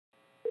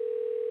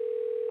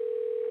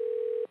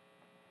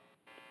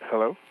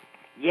Hello?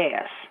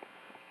 Yes.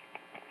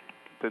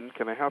 Then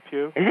can I help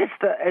you? Is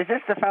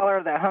this the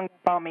feller that hung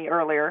up on me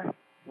earlier?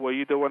 Were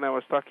you the one I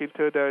was talking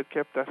to that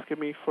kept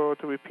asking me to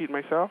repeat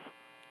myself?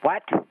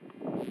 What?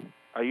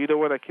 Are you the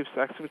one that keeps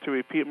asking me to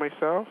repeat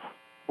myself?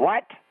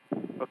 What?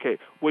 Okay.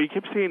 Well, you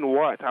keep saying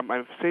what? I'm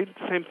saying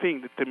the same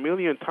thing a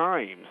million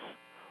times.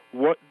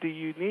 What do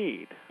you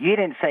need? You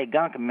didn't say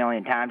gunk a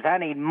million times. I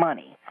need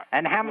money.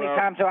 And how many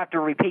times do I have to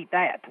repeat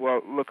that?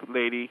 Well, look,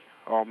 lady,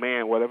 or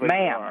man, whatever you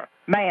are.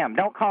 Ma'am,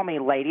 don't call me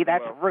lady.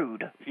 That's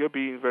rude. You're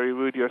being very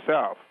rude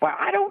yourself. Well,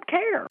 I don't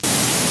care.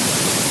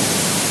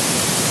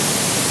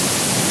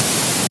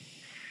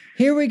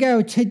 Here we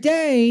go.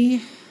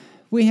 Today,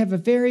 we have a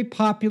very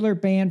popular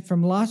band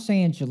from Los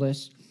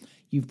Angeles.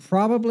 You've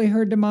probably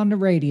heard them on the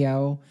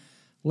radio.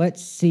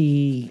 Let's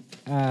see.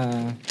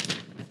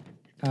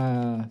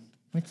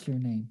 What's your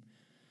name?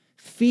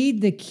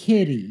 Feed the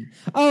Kitty.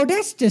 Oh,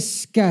 that's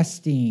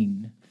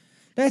disgusting.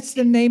 That's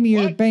the name of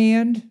your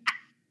band?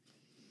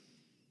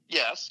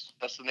 Yes,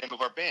 that's the name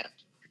of our band.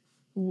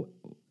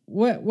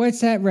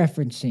 What's that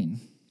referencing?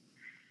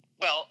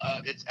 Well,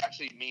 it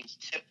actually means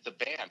tip the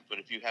band, but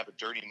if you have a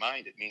dirty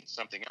mind, it means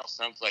something else.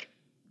 Sounds like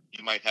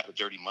you might have a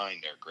dirty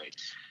mind there,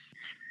 Grace.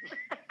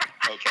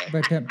 Okay.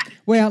 But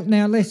well,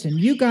 now listen,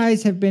 you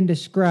guys have been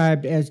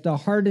described as the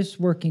hardest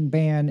working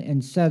band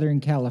in Southern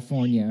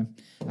California.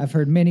 I've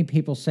heard many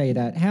people say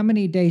that. How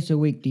many days a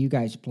week do you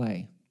guys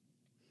play?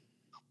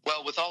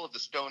 Well, with all of the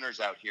stoners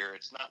out here,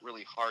 it's not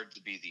really hard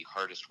to be the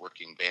hardest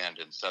working band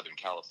in Southern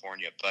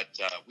California, but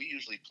we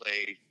usually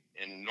play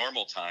in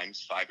normal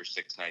times 5 or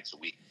 6 nights a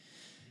week.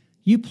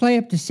 You play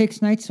up to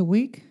 6 nights a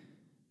week?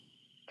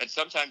 And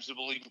sometimes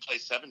we'll even play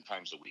 7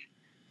 times a week.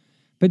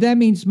 But that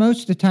means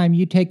most of the time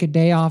you take a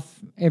day off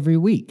every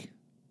week.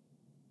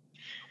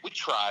 We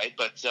try,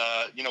 but,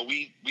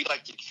 we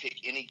like to take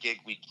any gig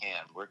we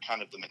can. We're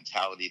kind of the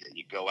mentality that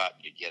you go out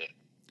and you get it.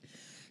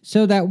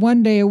 So that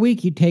one day a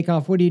week you take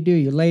off, what do?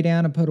 You lay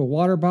down and put a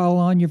water bottle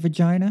on your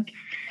vagina?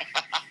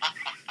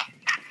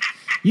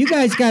 You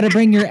guys got to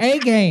bring your A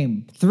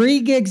game. 3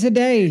 gigs a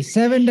day,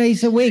 7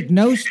 days a week,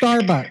 no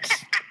Starbucks.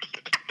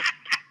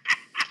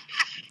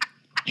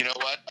 You know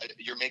what?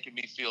 You're making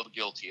me feel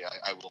guilty.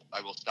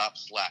 I will stop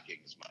slacking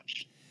as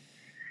much.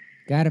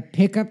 Got to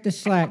pick up the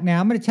slack. Now,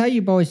 I'm going to tell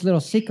you boys a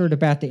little secret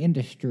about the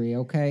industry,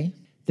 okay?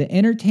 The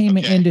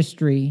entertainment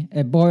industry,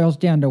 it boils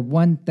down to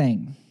one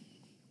thing.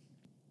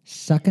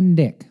 Sucking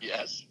dick.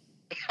 Yes.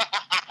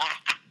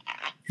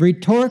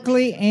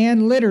 Rhetorically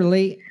and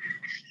literally,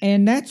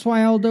 and that's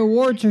why all the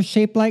awards are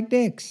shaped like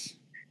dicks.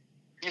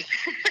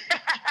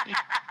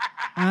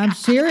 I'm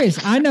serious.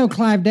 I know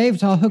Clive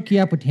Davis. I'll hook you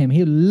up with him.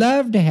 He'd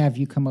love to have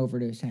you come over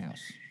to his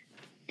house.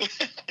 I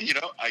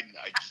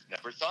just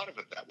never thought of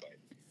it that way.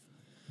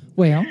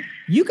 Well,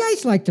 you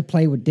guys like to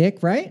play with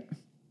Dick, right?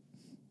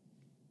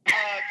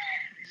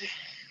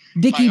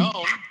 My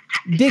own.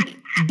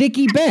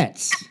 Dickie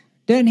Betts.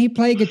 Doesn't he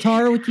play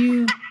guitar with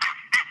you?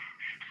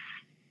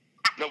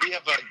 No, we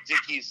have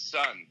Dickie's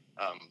son,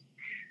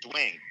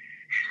 Dwayne.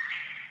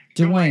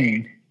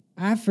 Dwayne.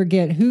 I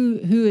forget who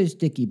is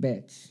Dickie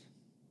Betts.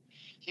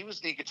 He was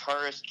the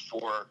guitarist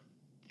for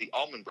the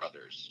Almond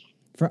Brothers.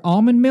 For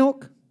Almond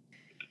Milk?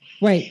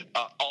 Wait.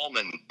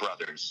 Almond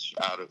Brothers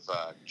out of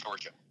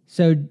Georgia.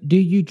 So, do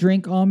you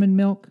drink almond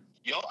milk?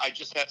 I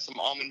just had some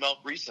almond milk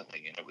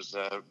recently, and it was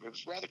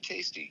rather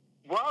tasty.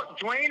 Well,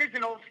 Dwayne is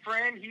an old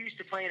friend. He used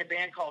to play in a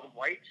band called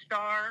White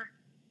Star.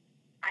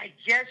 I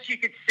guess you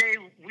could say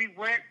we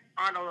went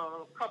on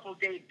a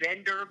couple-day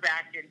bender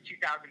back in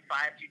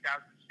 2005,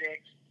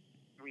 2006.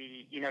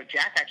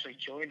 Jack actually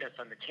joined us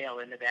on the tail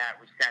end of that.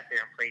 We sat there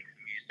and played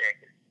some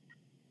music.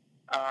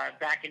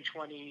 Back in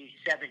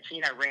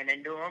 2017, I ran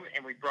into him,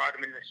 and we brought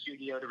him in the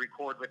studio to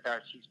record with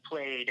us. He's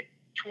played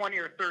 20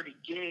 or 30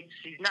 gigs.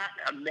 He's not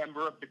a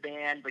member of the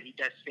band, but he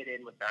does fit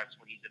in with us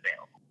when he's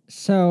available.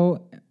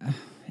 So,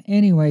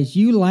 anyways,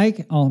 you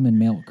like almond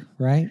milk,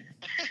 right?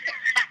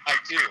 I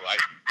do.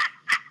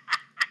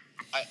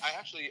 I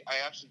actually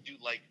do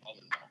like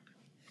almond milk.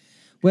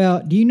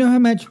 Well, do you know how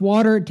much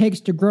water it takes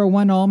to grow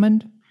one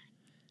almond?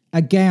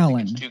 A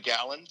gallon. It's 2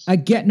 gallons?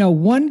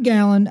 1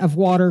 gallon of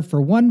water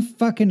for one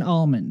fucking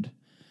almond.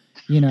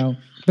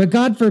 But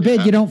God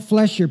forbid you don't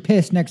flush your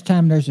piss next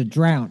time there's a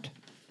drought.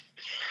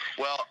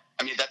 Well,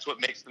 that's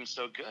what makes them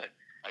so good,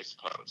 I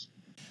suppose.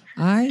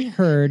 I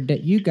heard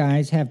that you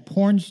guys have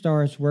porn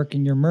stars work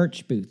in your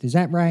merch booth. Is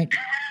that right?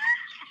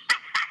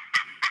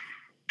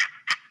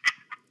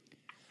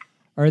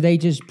 Or are they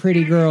just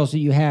pretty girls that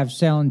you have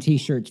selling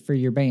T-shirts for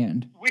your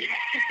band? We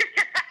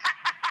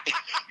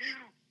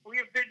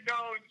have been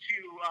known to,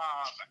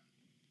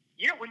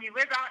 when you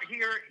live out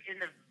here in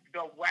the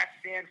West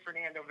San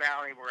Fernando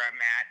Valley where I'm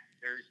at,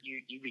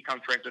 you become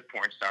friends with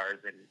porn stars,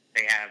 and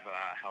they have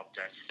helped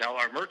us sell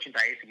our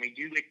merchandise, and we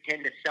do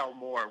tend to sell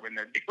more when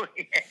they're doing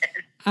it.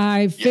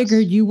 I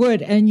figured you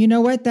would, and you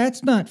know what?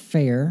 That's not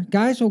fair.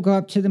 Guys will go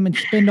up to them and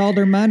spend all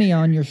their money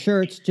on your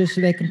shirts just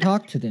so they can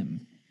talk to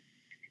them.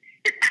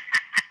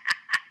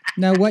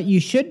 No, what you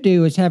should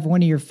do is have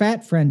one of your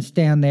fat friends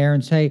stand there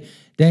and say,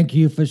 "Thank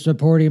you for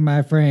supporting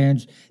my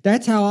friends."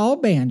 That's how all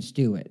bands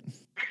do it.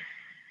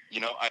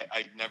 You know,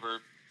 I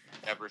never,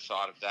 ever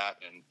thought of that,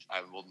 and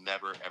I will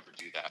never, ever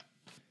do that.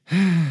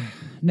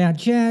 Now,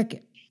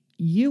 Jack,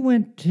 you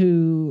went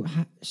to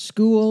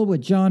school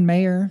with John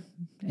Mayer.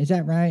 Is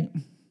that right?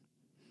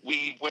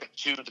 We went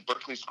to the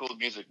Berklee School of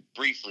Music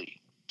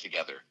briefly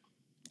together.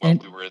 Well,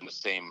 we were in the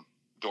same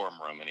dorm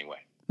room anyway.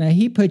 Now,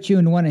 he put you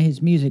in one of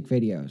his music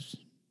videos.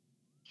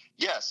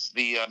 Yes,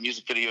 the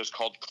music video is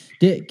called...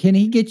 Can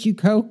he get you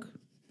Coke?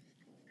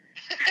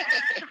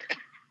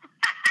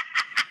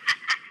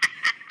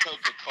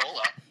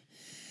 Coca-Cola.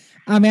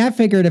 I mean, I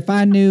figured if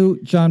I knew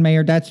John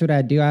Mayer, that's what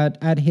I'd do.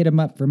 I'd hit him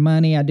up for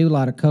money. I'd do a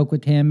lot of Coke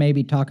with him,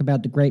 maybe talk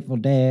about the Grateful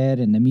Dead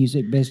and the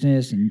music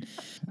business. And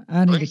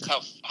I need to...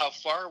 how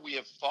far we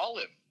have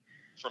fallen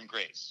from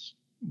grace.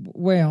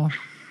 Well,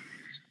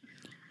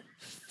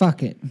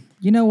 fuck it.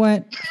 You know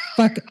what?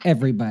 Fuck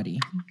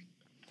everybody.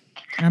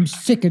 I'm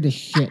sick of this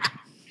shit.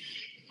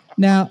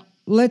 Now,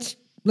 let's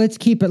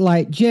keep it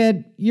light.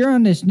 Jed, you're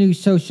on this new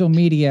social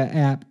media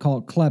app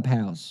called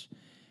Clubhouse.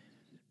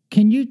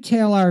 Can you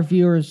tell our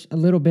viewers a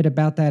little bit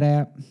about that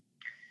app?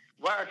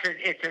 Well,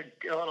 it's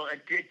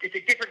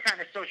a different kind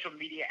of social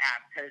media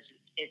app because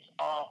it's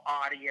all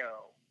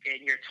audio,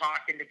 and you're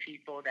talking to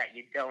people that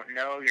you don't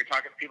know. You're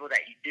talking to people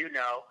that you do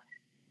know,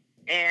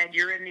 and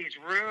you're in these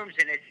rooms,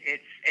 and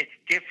it's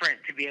different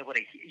to be able to.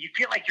 You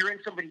feel like you're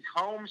in somebody's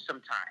home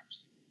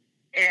sometimes.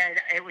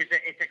 And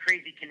it's a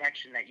crazy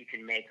connection that you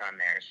can make on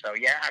there. So,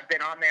 yeah, I've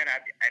been on there, and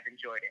I've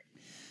enjoyed it.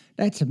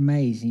 That's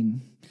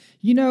amazing.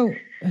 You know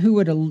who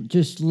would have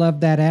just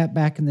loved that app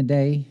back in the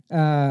day?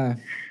 The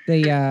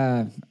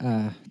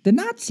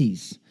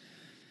Nazis.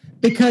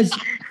 Because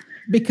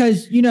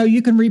you know,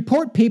 you can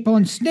report people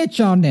and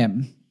snitch on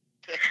them.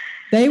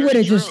 They would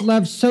have just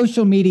loved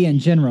social media in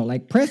general.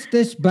 Like, press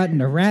this button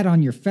to rat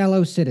on your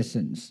fellow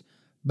citizens.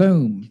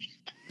 Boom.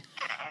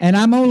 And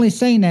I'm only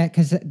saying that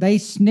because they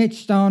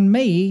snitched on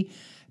me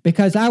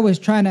because I was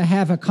trying to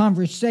have a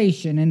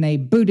conversation and they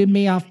booted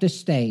me off the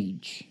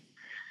stage.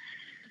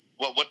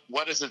 Well,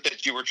 what is it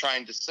that you were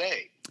trying to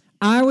say?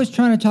 I was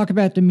trying to talk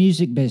about the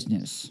music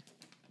business.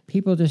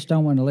 People just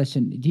don't want to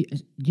listen. Do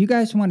you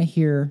guys want to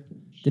hear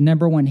the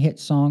number one hit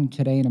song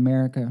today in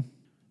America?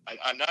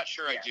 I'm not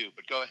sure I do,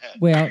 but go ahead.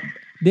 Well,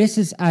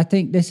 I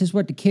think this is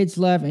what the kids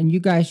love, and you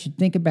guys should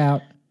think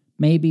about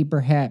maybe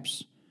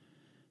perhaps,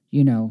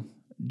 you know,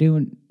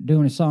 doing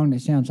a song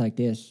that sounds like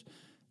this.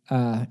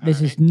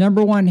 This is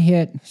number one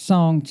hit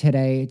song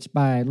today. It's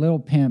by Lil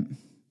Pimp.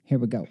 Here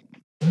we go.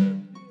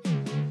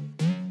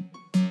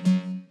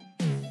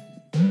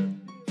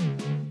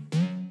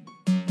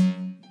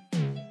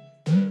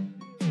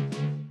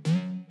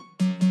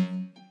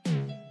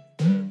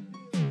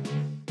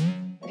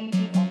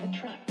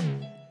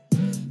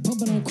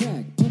 Pumping on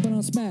crack, pumping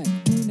on smack,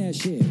 doing that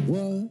shit,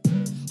 what?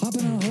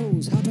 Hopping on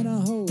hoes,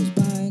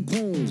 buying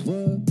clothes,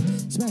 what?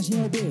 Smashing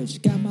your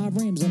bitch, got my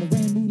rims on a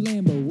brand new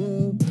Lambo,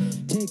 what?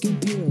 Taking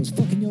pills,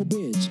 fucking your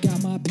bitch,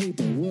 got my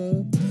paper,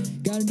 what?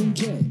 Got a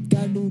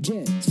new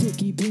jet,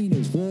 sticky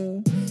penis,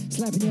 what?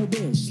 Slapping your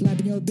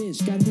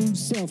bitch, got a new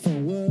cell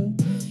phone, what?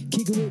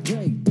 Kicking with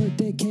Drake,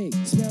 birthday cake,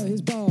 smell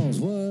his balls,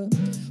 what?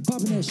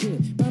 Popping that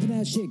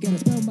shit, gotta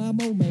smell my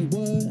momade,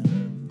 what?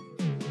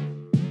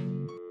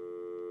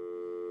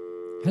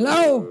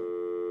 Hello?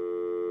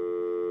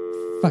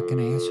 Fucking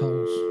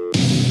assholes.